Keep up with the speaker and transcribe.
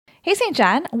Hey, St.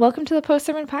 John. Welcome to the Post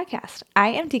Sermon Podcast. I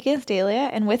am Deaconess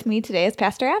Dahlia, and with me today is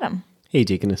Pastor Adam. Hey,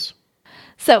 Deaconess.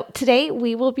 So today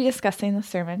we will be discussing the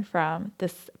sermon from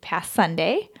this past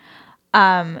Sunday.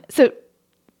 So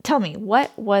tell me,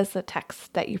 what was the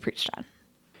text that you preached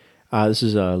on? This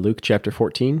is Luke chapter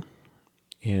 14,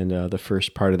 and the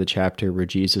first part of the chapter where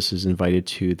Jesus is invited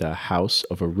to the house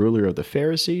of a ruler of the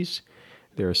Pharisees.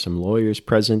 There are some lawyers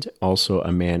present, also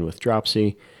a man with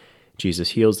dropsy. Jesus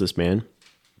heals this man,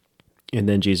 and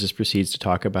then Jesus proceeds to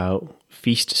talk about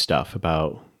feast stuff,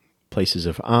 about places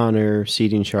of honor,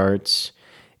 seating charts,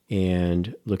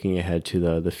 and looking ahead to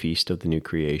the feast of the new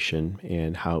creation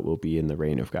and how it will be in the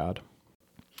reign of God.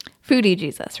 Foodie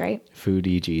Jesus, right?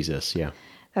 Foodie Jesus, yeah.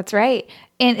 That's right.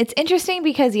 And it's interesting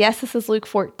because, yes, this is Luke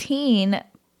 14,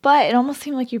 but it almost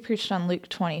seemed like you preached on Luke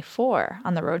 24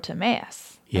 on the road to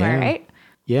Emmaus. Am I right?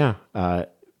 Yeah.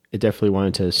 It definitely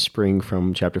wanted to spring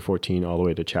from chapter 14 all the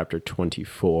way to chapter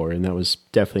 24, and that was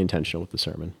definitely intentional with the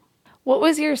sermon. What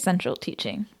was your central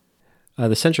teaching?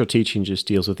 The central teaching just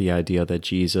deals with the idea that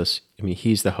Jesus,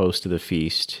 he's the host of the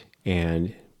feast,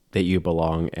 and that you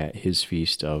belong at his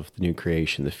feast of the new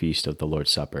creation, the feast of the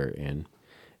Lord's Supper, and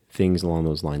things along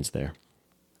those lines there.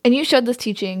 And you showed this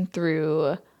teaching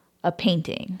through a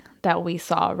painting that we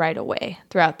saw right away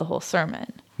throughout the whole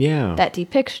sermon. Yeah. That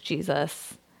depicts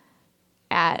Jesus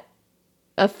at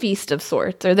a feast of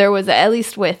sorts, or there was at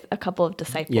least with a couple of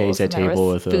disciples. Yeah, he's at table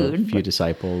with food, a few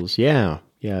disciples. Yeah,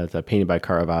 it's painted by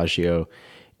Caravaggio,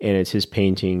 and it's his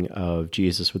painting of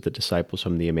Jesus with the disciples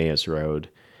from the Emmaus Road.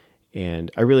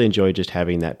 And I really enjoyed just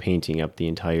having that painting up the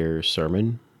entire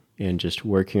sermon and just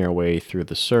working our way through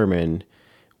the sermon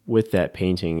with that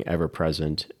painting ever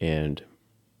present. And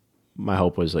my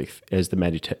hope was, like, as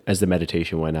the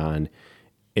meditation went on,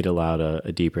 it allowed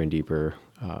a deeper and deeper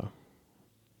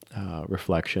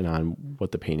reflection on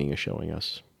what the painting is showing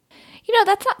us. You know,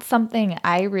 that's not something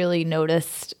I really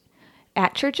noticed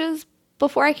at churches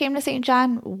before I came to St.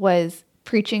 John, was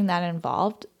preaching that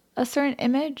involved a certain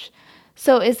image.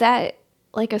 So is that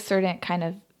like a certain kind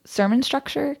of sermon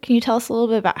structure? Can you tell us a little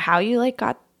bit about how you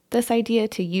got this idea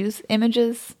to use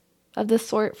images of this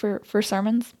sort for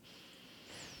sermons?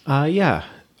 Yeah.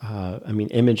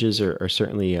 Images are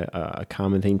certainly a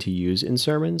common thing to use in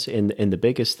sermons. And the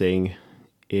biggest thing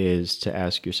is to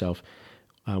ask yourself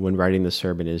when writing the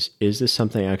sermon is this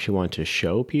something I actually want to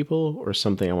show people or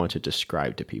something I want to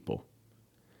describe to people?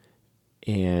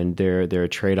 And there are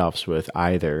trade-offs with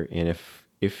either. And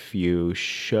if you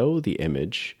show the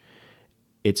image,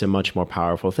 it's a much more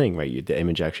powerful thing, right? The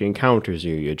image actually encounters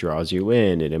you, it draws you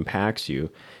in, it impacts you,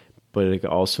 but it can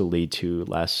also lead to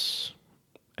less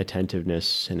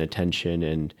attentiveness and attention.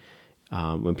 And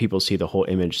when people see the whole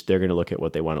image, they're going to look at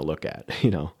what they want to look at,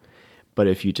 But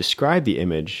if you describe the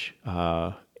image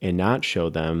and not show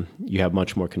them, you have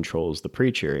much more control as the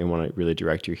preacher and want to really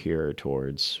direct your hearer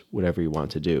towards whatever you want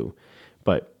to do.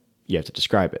 But you have to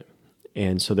describe it.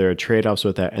 And so there are trade-offs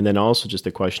with that. And then also just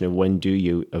the question of, when do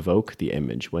you evoke the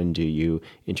image? When do you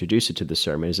introduce it to the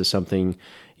sermon? Is this something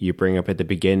you bring up at the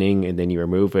beginning and then you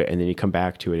remove it and then you come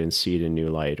back to it and see it in new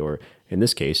light? Or in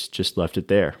this case, just left it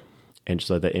there and just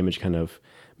let that image kind of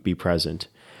be present.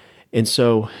 And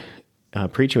so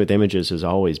preaching with images has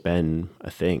always been a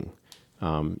thing.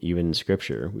 Even in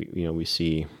Scripture, we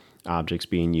see objects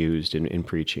being used in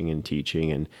preaching and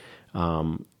teaching,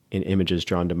 and in images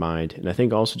drawn to mind. And I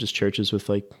think also just churches with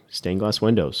stained glass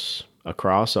windows, a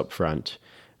cross up front,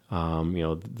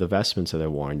 the vestments that are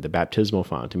worn, the baptismal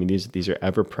font. These are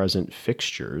ever-present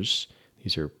fixtures.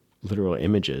 These are literal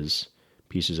images,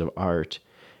 pieces of art,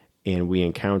 and we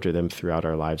encounter them throughout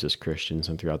our lives as Christians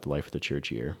and throughout the life of the church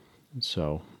year. And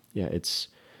so, yeah, it's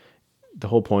the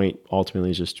whole point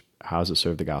ultimately is just, how does it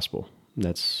serve the gospel? And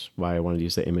that's why I wanted to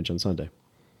use the image on Sunday.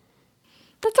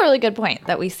 That's a really good point,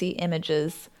 that we see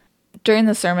images during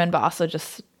the sermon, but also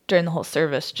just during the whole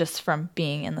service, just from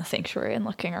being in the sanctuary and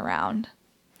looking around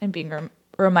and being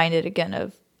reminded again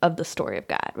of the story of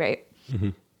God, right?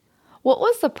 Mm-hmm. What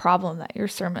was the problem that your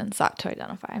sermon sought to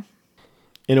identify?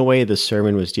 In a way, the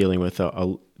sermon was dealing with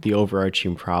the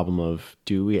overarching problem of,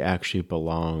 do we actually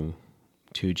belong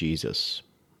to Jesus?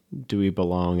 Do we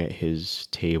belong at his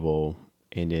table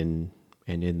and in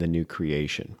the new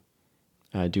creation?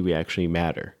 Do we actually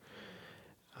matter?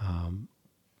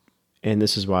 And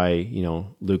this is why,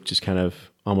 Luke just kind of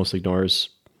almost ignores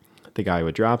the guy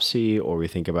with dropsy, or we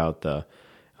think about the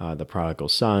prodigal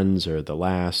sons, or the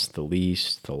last, the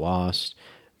least, the lost,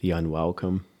 the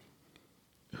unwelcome.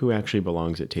 Who actually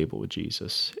belongs at table with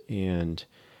Jesus? And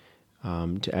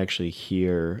to actually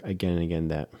hear again and again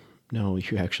that, no,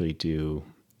 you actually do,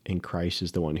 and Christ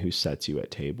is the one who sets you at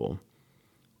table.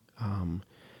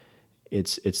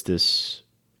 It's this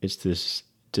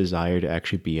desire to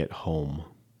actually be at home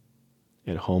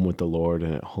with the Lord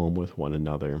and at home with one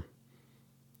another.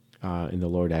 And the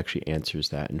Lord actually answers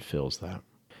that and fills that.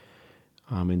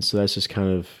 And so that's just kind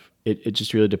of, it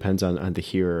just really depends on the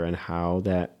hearer and how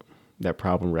that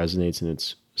problem resonates in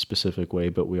its specific way.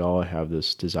 But we all have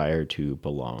this desire to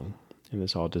belong and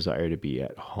this all desire to be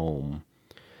at home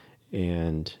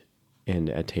and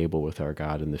at table with our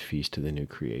God in the feast of the new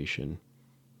creation.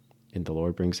 And the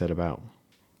Lord brings that about.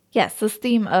 Yes, this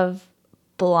theme of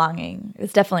belonging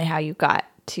is definitely how you got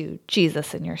to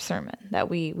Jesus in your sermon, that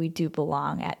we do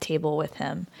belong at table with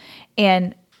him.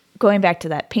 And going back to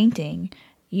that painting,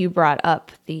 you brought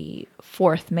up the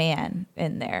fourth man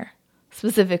in there,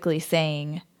 specifically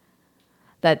saying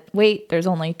that, wait, there's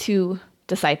only 2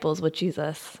 disciples with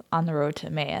Jesus on the road to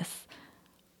Emmaus,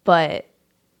 but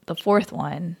the fourth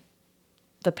one,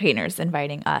 the painter's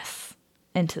inviting us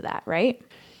into that, right?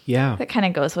 Yeah. That kind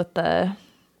of goes with that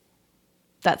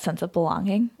sense of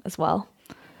belonging as well.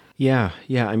 Yeah.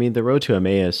 I mean, the road to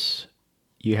Emmaus,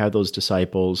 you have those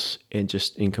disciples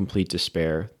in complete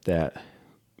despair that,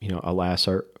 alas,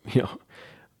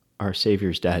 our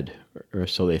Savior's dead, or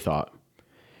so they thought.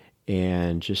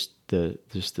 And just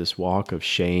this walk of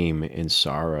shame and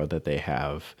sorrow that they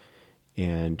have,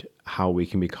 and how we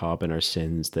can be caught up in our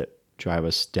sins that drive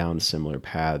us down similar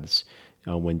paths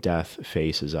when death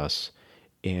faces us,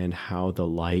 and how the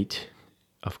light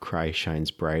of Christ shines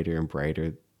brighter and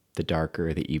brighter the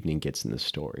darker the evening gets in the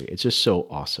story. It's just so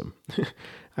awesome.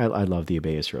 I love the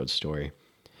Emmaus Road story.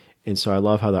 And so I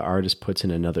love how the artist puts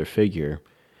in another figure.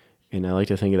 And I like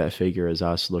to think of that figure as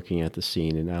us looking at the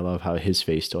scene. And I love how his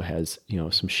face still has,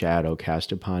 some shadow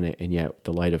cast upon it. And yet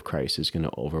the light of Christ is going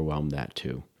to overwhelm that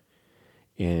too.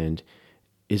 And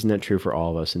isn't that true for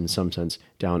all of us in some sense?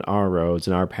 Down our roads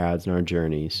and our paths and our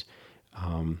journeys,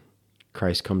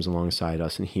 Christ comes alongside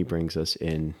us and he brings us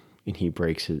in, and he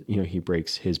breaks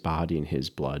his body and his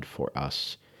blood for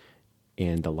us.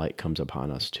 And the light comes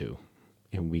upon us too.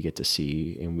 And we get to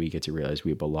see and we get to realize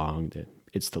we belong, that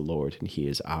it's the Lord and he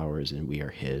is ours and we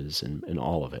are his, and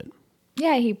all of it.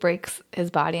 Yeah, he breaks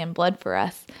his body and blood for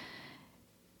us.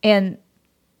 And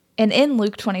in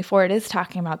Luke 24, it is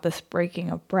talking about this breaking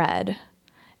of bread.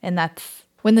 And that's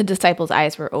when the disciples'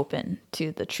 eyes were open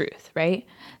to the truth, right?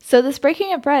 So this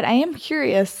breaking of bread, I am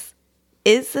curious,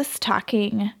 is this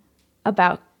talking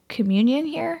about communion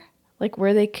here? Like,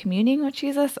 were they communing with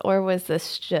Jesus, or was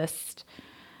this just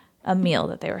a meal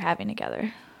that they were having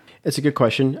together? It's a good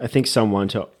question. I think some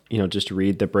want to, just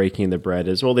read the breaking of the bread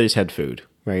as, well, they just had food,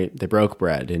 right? They broke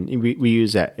bread. And we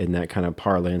use that in that kind of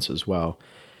parlance as well.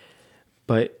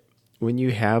 But when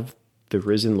you have the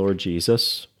risen Lord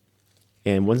Jesus,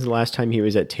 and when's the last time he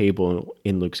was at table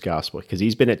in Luke's gospel? Because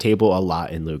he's been at table a lot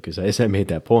in Luke, as I made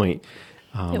that point.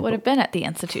 It would have been at the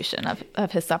institution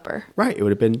of his supper. Right. It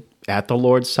would have been at the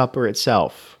Lord's Supper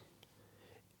itself.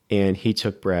 And he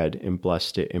took bread and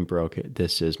blessed it and broke it.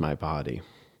 This is my body.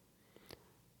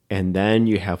 And then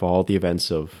you have all the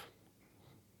events of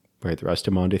the rest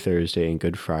of Maundy, Thursday, and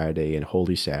Good Friday, and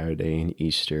Holy Saturday, and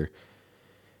Easter.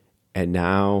 And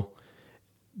now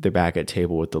they're back at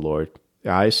table with the Lord.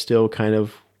 Their eyes still kind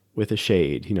of with a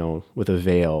shade, with a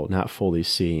veil, not fully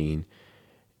seeing.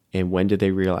 And when did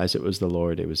they realize it was the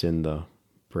Lord? It was in the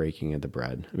breaking of the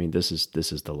bread. I mean, this is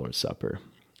the Lord's Supper.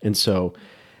 And so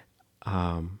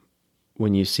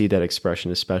when you see that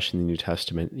expression, especially in the New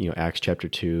Testament, Acts chapter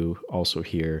 2, also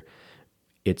here,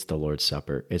 it's the Lord's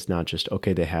Supper. It's not just,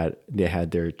 okay, they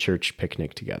had their church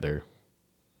picnic together.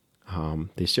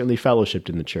 They certainly fellowshiped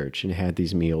in the church and had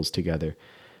these meals together.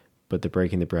 But the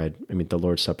breaking the bread, the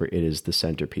Lord's Supper, it is the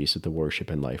centerpiece of the worship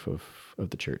and life of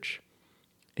the church.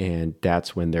 And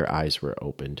that's when their eyes were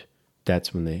opened.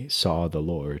 That's when they saw the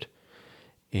Lord.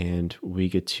 And we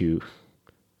get to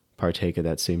partake of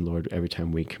that same Lord every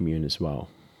time we commune as well.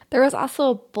 There was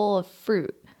also a bowl of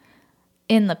fruit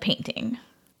in the painting.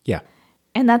 Yeah.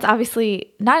 And that's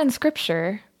obviously not in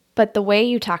scripture, but the way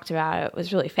you talked about it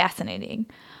was really fascinating.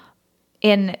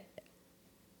 And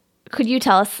could you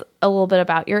tell us a little bit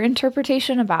about your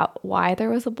interpretation about why there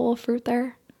was a bowl of fruit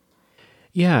there?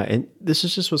 Yeah, and this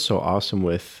is just what's so awesome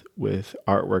with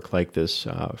artwork like this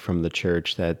from the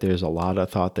church, that there's a lot of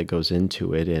thought that goes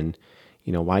into it. And,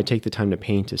 why take the time to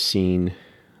paint a scene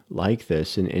like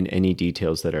this and any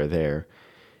details that are there?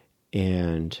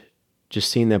 And just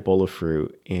seeing that bowl of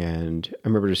fruit. And I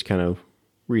remember just kind of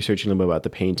researching a little bit about the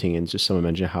painting, and just someone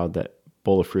mentioned how that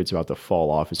bowl of fruit's about to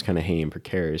fall off. It's kind of hanging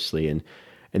precariously. And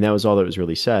that was all that was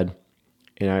really said.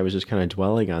 And I was just kind of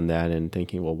dwelling on that and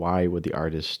thinking, well, why would the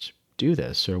artist do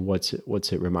this, or what's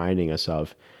it reminding us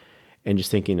of? And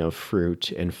just thinking of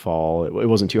fruit and fall, it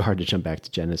wasn't too hard to jump back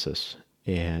to Genesis.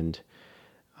 And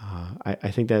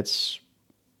I think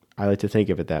I like to think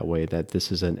of it that way, that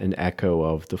this is an echo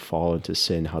of the fall into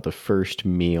sin, how the first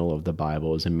meal of the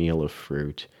Bible is a meal of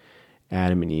fruit.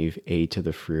 Adam and Eve ate of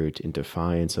the fruit in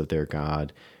defiance of their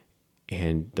God,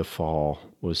 and the fall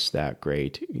was that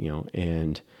great,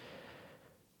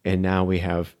 and now we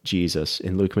have Jesus,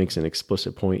 and Luke makes an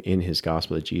explicit point in his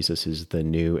gospel that Jesus is the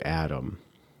new Adam.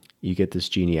 You get this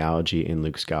genealogy in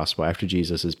Luke's gospel. After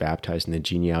Jesus is baptized, and the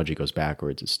genealogy goes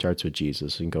backwards. It starts with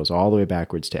Jesus and goes all the way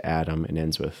backwards to Adam and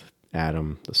ends with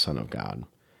Adam, the Son of God.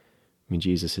 I mean,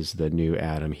 Jesus is the new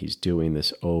Adam. He's doing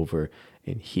this over,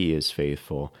 and he is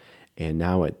faithful. And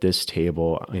now at this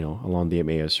table, along the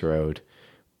Emmaus Road,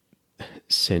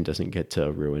 sin doesn't get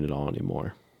to ruin it all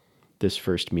anymore. This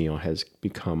first meal has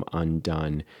become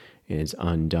undone, and is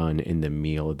undone in the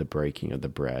meal of the breaking of the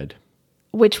bread.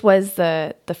 Which was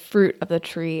the fruit of the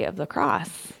tree of the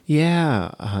cross.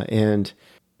 Yeah, and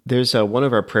there's one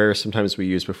of our prayers sometimes we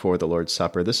use before the Lord's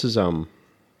Supper. This is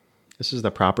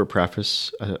the proper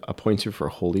preface appointed for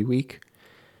Holy Week.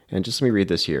 And just let me read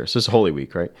this here. So it's Holy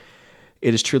Week, right?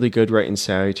 It is truly good, right, and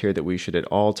salutary that we should at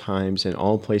all times and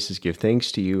all places give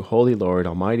thanks to you, Holy Lord,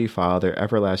 Almighty Father,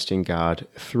 everlasting God,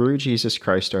 through Jesus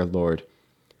Christ our Lord,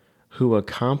 who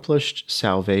accomplished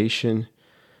the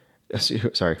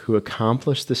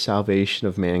salvation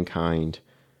of mankind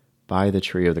by the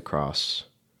tree of the cross,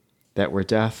 that where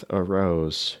death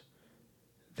arose,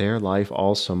 their life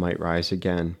also might rise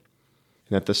again, and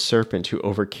that the serpent who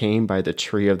overcame by the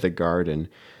tree of the garden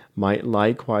might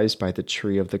likewise by the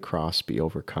tree of the cross be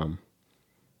overcome.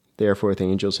 Therefore, with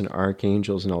angels and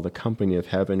archangels and all the company of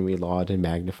heaven, we laud and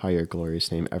magnify your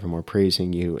glorious name, evermore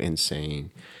praising you and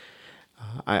saying,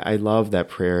 I love that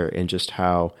prayer and just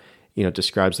how, it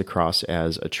describes the cross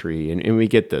as a tree. And we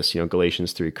get this,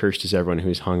 Galatians 3, cursed is everyone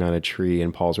who's hung on a tree.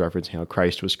 And Paul's referencing how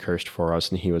Christ was cursed for us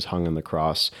and he was hung on the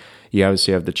cross. You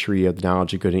obviously have the tree of the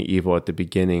knowledge of good and evil at the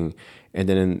beginning. And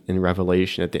then in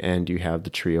Revelation at the end, you have the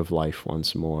tree of life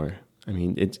once more. I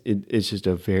mean, it's just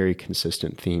a very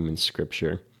consistent theme in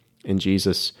Scripture. And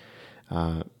Jesus,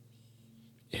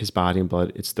 his body and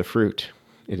blood, it's the fruit.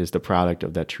 It is the product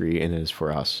of that tree, and it is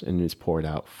for us, and it's poured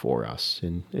out for us.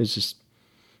 And it's just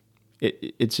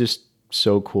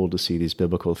so cool to see these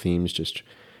biblical themes just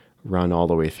run all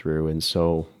the way through and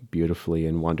so beautifully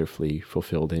and wonderfully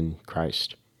fulfilled in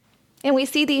Christ. And we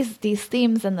see these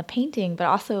themes in the painting, but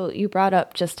also you brought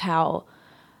up just how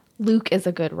Luke is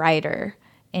a good writer,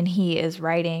 and he is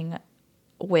writing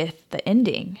with the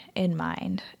ending in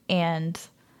mind. And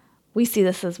we see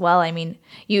this as well. I mean,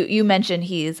 you mentioned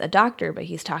he's a doctor, but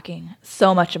he's talking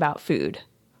so much about food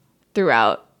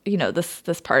throughout,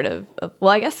 this part of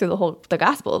I guess through the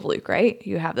Gospel of Luke, right?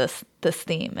 You have this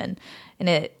theme,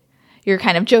 and you're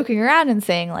kind of joking around and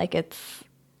saying like it's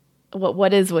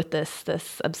what is with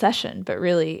this obsession, but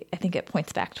really I think it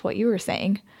points back to what you were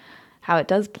saying, how it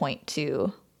does point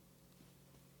to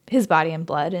his body and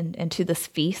blood and to this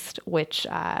feast, which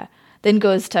then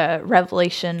goes to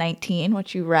Revelation 19,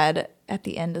 which you read at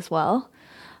the end as well,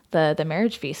 the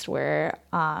marriage feast where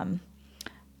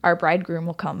our bridegroom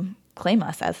will come claim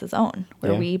us as his own,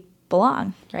 where we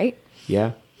belong, right?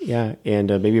 Yeah. And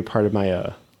maybe part of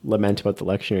my lament about the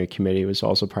lectionary committee was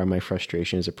also part of my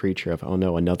frustration as a preacher of, oh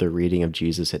no, another reading of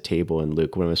Jesus at table in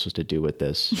Luke. What am I supposed to do with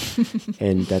this?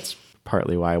 And that's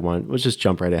partly why let's just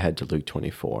jump right ahead to Luke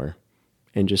 24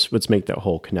 and just let's make that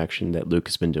whole connection that Luke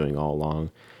has been doing all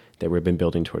along, that we've been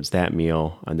building towards that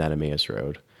meal on that Emmaus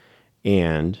Road.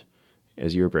 And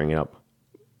as you were bringing up,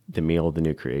 the meal of the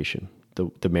new creation,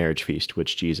 the marriage feast,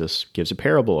 which Jesus gives a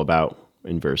parable about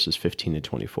in verses 15 to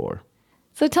 24.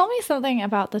 So tell me something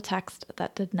about the text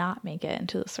that did not make it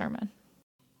into the sermon.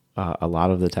 A lot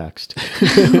of the text.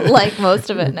 Like most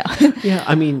of it, no. Yeah,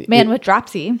 I mean... with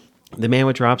dropsy. The man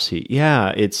with dropsy.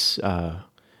 Yeah, it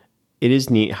is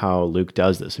neat how Luke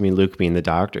does this. I mean, Luke being the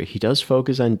doctor, he does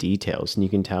focus on details, and you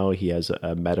can tell he has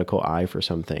a medical eye for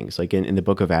some things. Like in the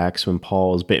book of Acts, when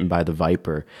Paul is bitten by the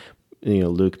viper,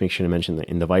 Luke makes sure to mention that,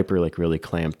 and the viper really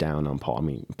clamped down on Paul. I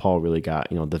mean, Paul really got,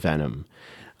 the venom.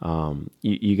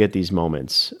 You get these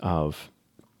moments of,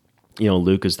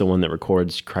 Luke is the one that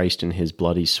records Christ in his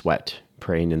bloody sweat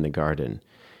praying in the garden.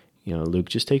 Luke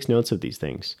just takes notes of these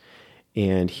things.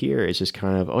 And here it's just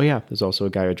kind of, oh yeah, there's also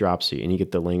a guy with dropsy. And you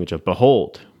get the language of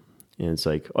behold. And it's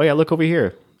like, oh yeah, look over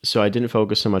here. So I didn't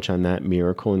focus so much on that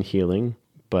miracle and healing,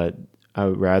 but I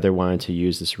rather wanted to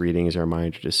use this reading as a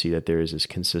reminder to see that there is this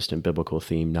consistent biblical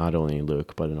theme, not only in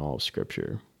Luke, but in all of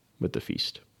Scripture with the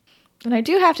feast. And I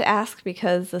do have to ask,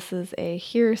 because this is a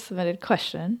here submitted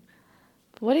question,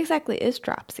 what exactly is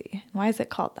dropsy? Why is it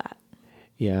called that?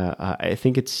 Yeah, I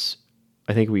think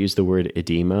we use the word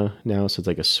edema now, so it's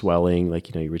like a swelling, like,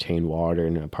 you know, you retain water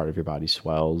and a part of your body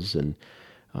swells. And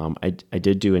I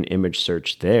did do an image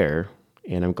search there,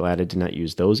 and I'm glad I did not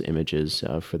use those images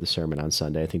for the sermon on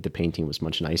Sunday. I think the painting was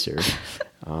much nicer.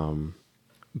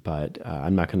 But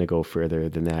I'm not going to go further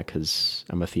than that because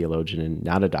I'm a theologian and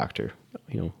not a doctor.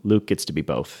 You know, Luke gets to be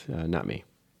both, not me.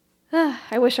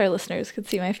 I wish our listeners could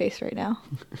see my face right now.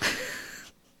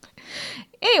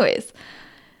 Anyways,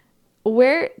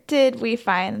 where did we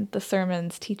find the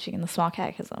sermon's teaching in the Small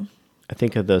Catechism? I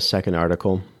think of the second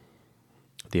article,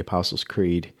 the Apostles'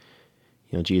 Creed.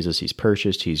 You know, Jesus, he's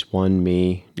purchased, he's won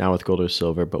me, not with gold or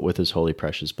silver, but with his holy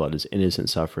precious blood, his innocent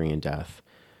suffering and death,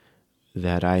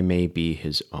 that I may be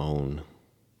his own.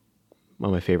 One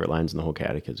of my favorite lines in the whole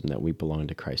catechism, that we belong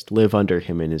to Christ. Live under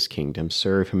him in his kingdom.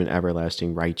 Serve him in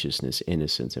everlasting righteousness,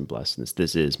 innocence, and blessedness.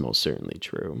 This is most certainly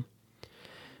true.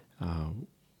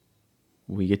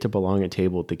 We get to belong at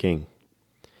table with the King.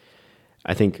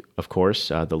 I think, of course,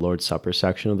 the Lord's Supper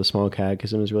section of the Small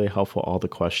Catechism is really helpful. All the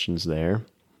questions there,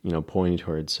 you know, pointing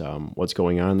towards what's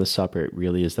going on in the supper. It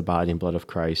really is the body and blood of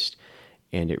Christ,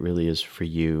 and it really is for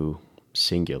you,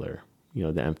 singular. You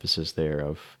know, the emphasis there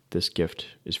of this gift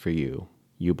is for you.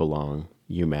 You belong,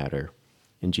 you matter,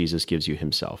 and Jesus gives you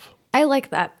himself. I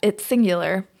like that. It's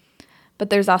singular, but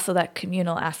there's also that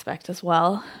communal aspect as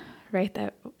well, right?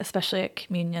 That especially at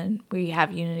communion, we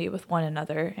have unity with one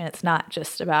another, and it's not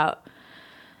just about,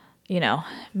 you know,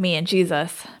 me and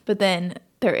Jesus, but then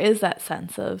there is that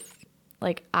sense of,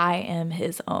 like, I am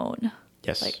his own.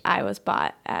 Yes. Like, I was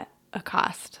bought at a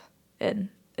cost, and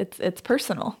it's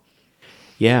personal.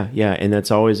 Yeah, and that's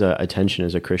always a tension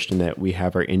as a Christian, that we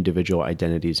have our individual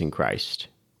identities in Christ,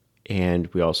 and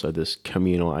we also have this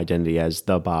communal identity as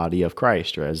the body of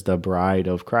Christ, or as the bride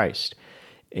of Christ,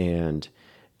 and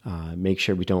make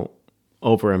sure we don't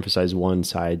overemphasize one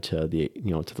side to the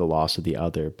loss of the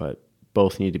other, but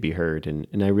both need to be heard.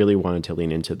 And I really wanted to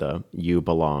lean into the you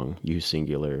belong, you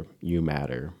singular, you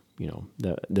matter. You know,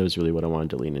 that was really what I wanted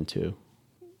to lean into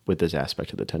with this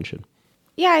aspect of the tension.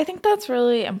 Yeah, I think that's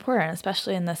really important,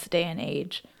 especially in this day and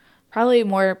age. Probably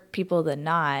more people than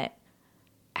not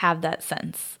have that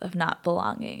sense of not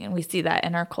belonging. And we see that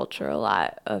in our culture a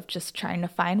lot, of just trying to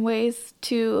find ways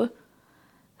to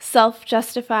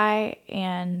self-justify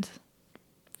and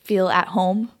feel at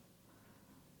home.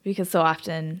 Because so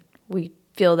often we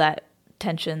feel that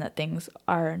tension that things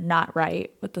are not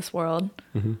right with this world,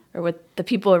 or with the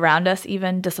people around us,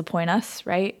 even disappoint us,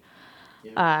 right?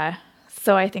 Yeah.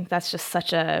 So I think that's just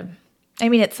such a, I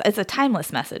mean, it's a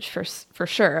timeless message for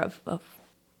sure of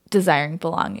desiring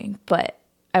belonging, but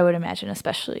I would imagine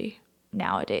especially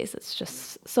nowadays, it's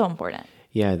just so important.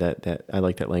 Yeah, that I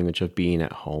like that language of being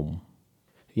at home.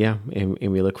 Yeah, and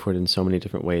we look for it in so many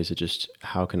different ways. It just,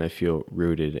 how can I feel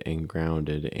rooted and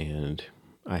grounded? And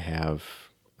I have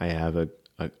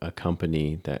a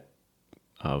company that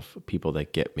of people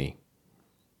that get me.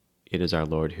 It is our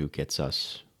Lord who gets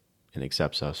us and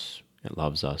accepts us and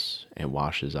loves us and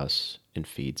washes us and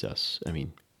feeds us. I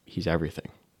mean, he's everything.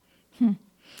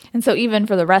 And so even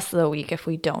for the rest of the week, if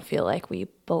we don't feel like we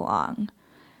belong,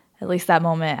 at least that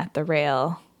moment at the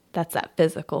rail, that's that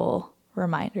physical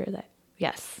reminder that,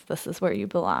 yes, this is where you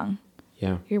belong.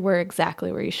 Yeah. You're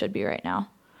exactly where you should be right now.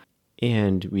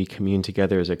 And we commune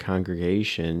together as a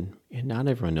congregation, and not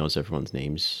everyone knows everyone's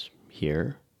names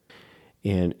here.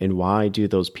 And why do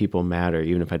those people matter,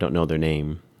 even if I don't know their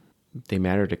name? They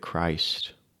matter to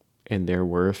Christ, and they're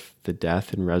worth the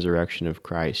death and resurrection of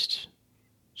Christ,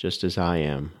 just as I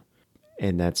am.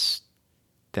 And that's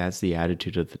the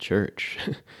attitude of the church,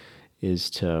 is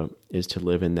to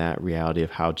live in that reality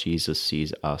of how Jesus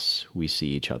sees us. We see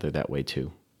each other that way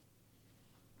too.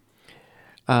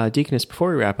 Deaconess,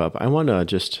 before we wrap up, I want to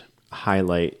just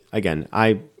highlight, again,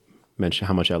 I mentioned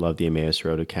how much I love the Emmaus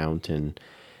Road account, and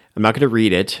I'm not going to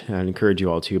read it. I'd encourage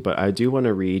you all to, but I do want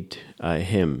to read a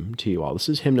hymn to you all. This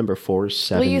is hymn number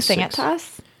 476. Will you sing it to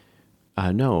us?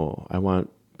 No, I want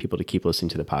people to keep listening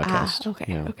to the podcast.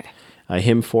 Okay, okay.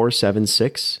 Hymn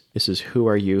 476. This is Who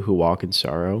Are You Who Walk in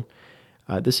Sorrow?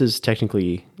 This is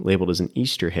technically labeled as an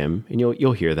Easter hymn, and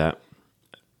you'll hear that.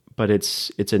 But it's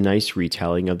a nice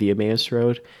retelling of the Emmaus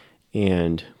Road.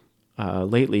 And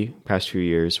lately, past few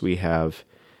years, we have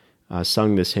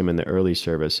sung this hymn in the early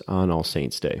service on All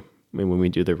Saints' Day. I mean, when we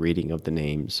do the reading of the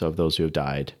names of those who have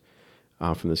died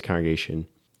from this congregation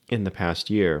in the past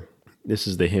year, this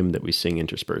is the hymn that we sing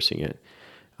interspersing it.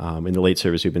 In the late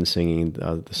service, we've been singing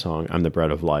the song, I'm the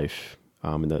Bread of Life,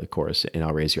 in the chorus, and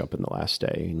I'll raise you up in the last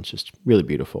day. And it's just really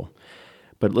beautiful.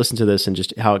 But listen to this and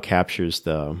just how it captures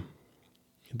the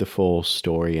the full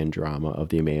story and drama of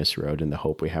the Emmaus Road and the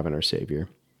hope we have in our Savior.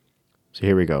 So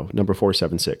here we go. Number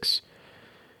 476.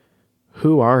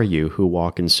 Who are you who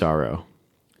walk in sorrow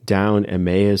down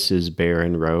Emmaus's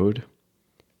barren road?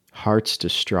 Hearts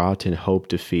distraught and hope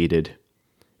defeated,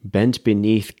 bent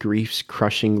beneath grief's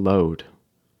crushing load.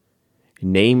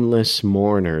 Nameless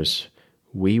mourners,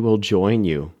 we will join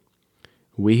you,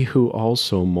 we who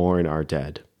also mourn our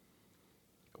dead.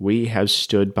 We have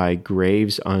stood by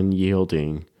graves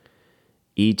unyielding,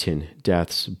 eaten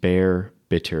death's bare,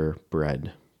 bitter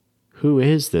bread. Who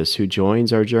is this who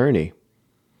joins our journey,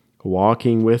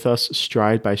 walking with us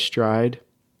stride by stride?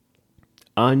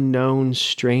 Unknown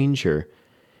stranger,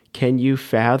 can you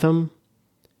fathom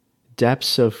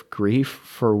depths of grief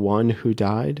for one who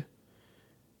died?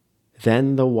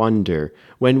 Then the wonder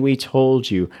when we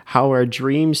told you how our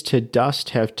dreams to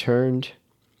dust have turned.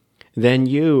 Then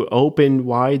you opened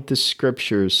wide the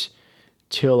scriptures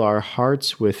till our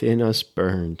hearts within us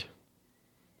burned.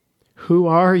 Who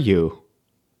are you?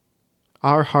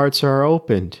 Our hearts are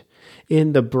opened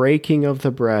in the breaking of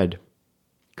the bread.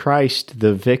 Christ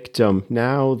the victim,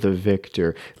 now the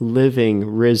victor, living,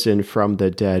 risen from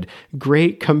the dead,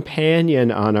 great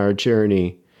companion on our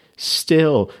journey,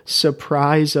 still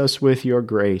surprise us with your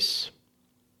grace.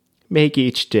 Make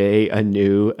each day a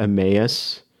new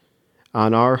Emmaus,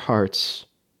 on our hearts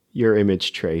your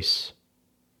image trace.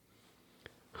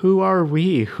 Who are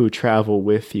we who travel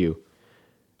with you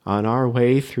on our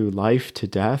way through life to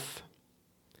death?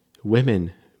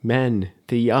 Women, men,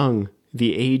 the young,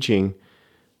 the aging,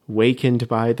 wakened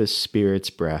by the Spirit's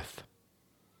breath.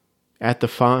 At the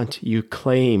font you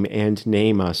claim and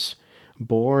name us,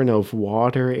 born of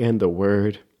water and the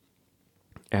word.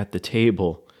 At the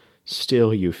table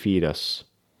still you feed us,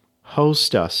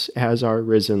 host us as our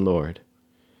risen Lord.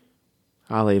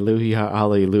 Alleluia,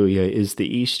 alleluia is the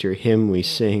Easter hymn we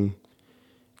sing.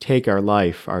 Take our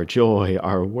life, our joy,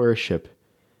 our worship,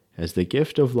 as the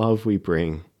gift of love we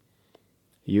bring.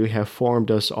 You have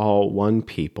formed us all one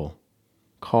people,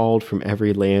 called from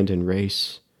every land and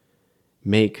race.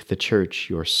 Make the church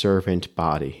your servant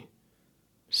body,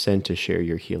 sent to share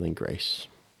your healing grace.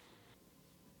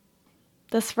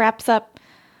 This wraps up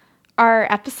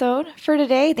our episode for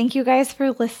today. Thank you guys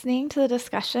for listening to the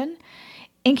discussion.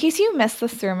 In case you missed the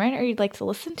sermon or you'd like to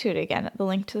listen to it again, the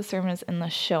link to the sermon is in the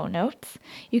show notes.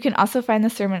 You can also find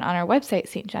the sermon on our website,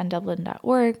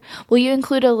 stjohndublin.org. Will you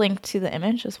include a link to the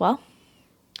image as well?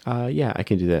 Yeah, I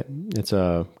can do that. It's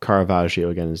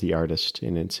Caravaggio, again, is the artist,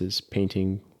 and it's his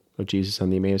painting of Jesus on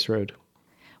the Emmaus Road.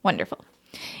 Wonderful.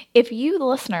 If you, the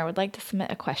listener, would like to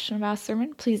submit a question about a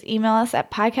sermon, please email us at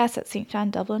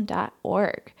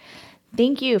podcast@stjohndublin.org.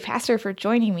 Thank you, Pastor, for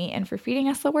joining me and for feeding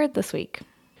us the word this week.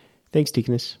 Thanks,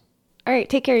 Deaconess. All right,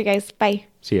 take care, you guys. Bye.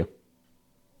 See ya.